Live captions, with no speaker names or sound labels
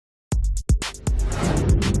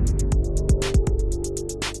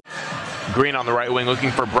Green on the right wing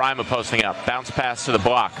looking for Brima posting up. Bounce pass to the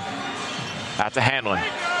block. Out to Hanlan.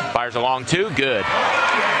 Fires along two. Good.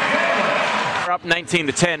 We're up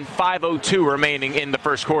 19-10. 5:02 remaining in the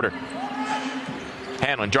first quarter.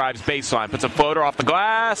 Hanlan drives baseline, puts a floater off the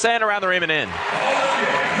glass and around the rim and in.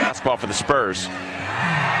 Basketball for the Spurs.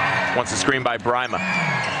 Wants a screen by Brima.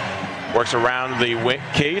 Works around the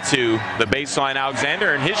key to the baseline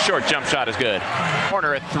Alexander, and his short jump shot is good.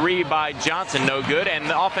 Corner, a three by Johnson, no good, and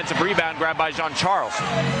the offensive rebound grabbed by Jean-Charles.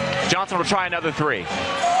 Johnson will try another three.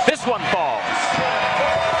 This one falls.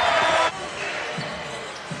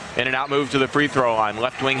 In and out move to the free throw line.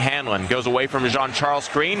 Left wing Hanlan goes away from Jean-Charles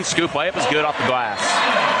screen. Scoop layup is good off the glass.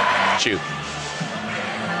 Shoot.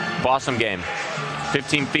 Blossom game.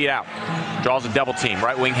 15 feet out. Draws a double team.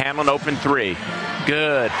 Right wing Hanlan open three.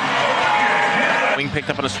 Good. Wing picked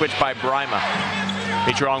up on a switch by Brima.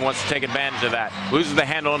 Mitrong wants to take advantage of that. Loses the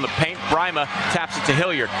handle in the paint. Brima taps it to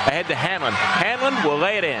Hilliard. Ahead to Hanlan. Hanlan will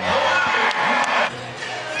lay it in.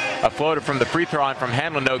 A floater from the free throw line from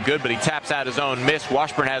Hanlan, no good, but he taps out his own miss.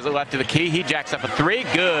 Washburn has it left to the key. He jacks up a three.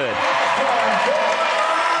 Good.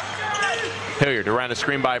 Hilliard around the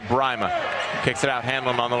screen by Brima. Kicks it out.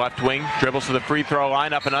 Hanlan on the left wing. Dribbles to the free throw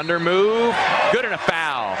line. Up and under move. Good, and a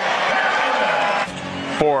foul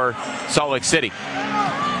for Salt Lake City.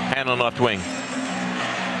 Hanlan left wing.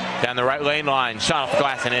 Down the right lane line. Shot off the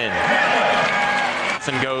glass and in.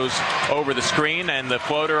 Johnson goes over the screen, and the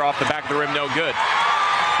floater off the back of the rim, no good.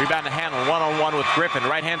 Rebound to Hanlan, one-on-one with Griffin.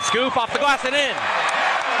 Right-hand scoop, off the glass and in.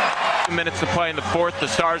 2 minutes to play in the fourth. The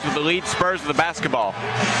Stars with the lead, Spurs with the basketball.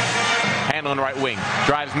 Hanlan right wing,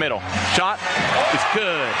 drives middle. Shot is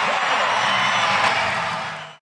good.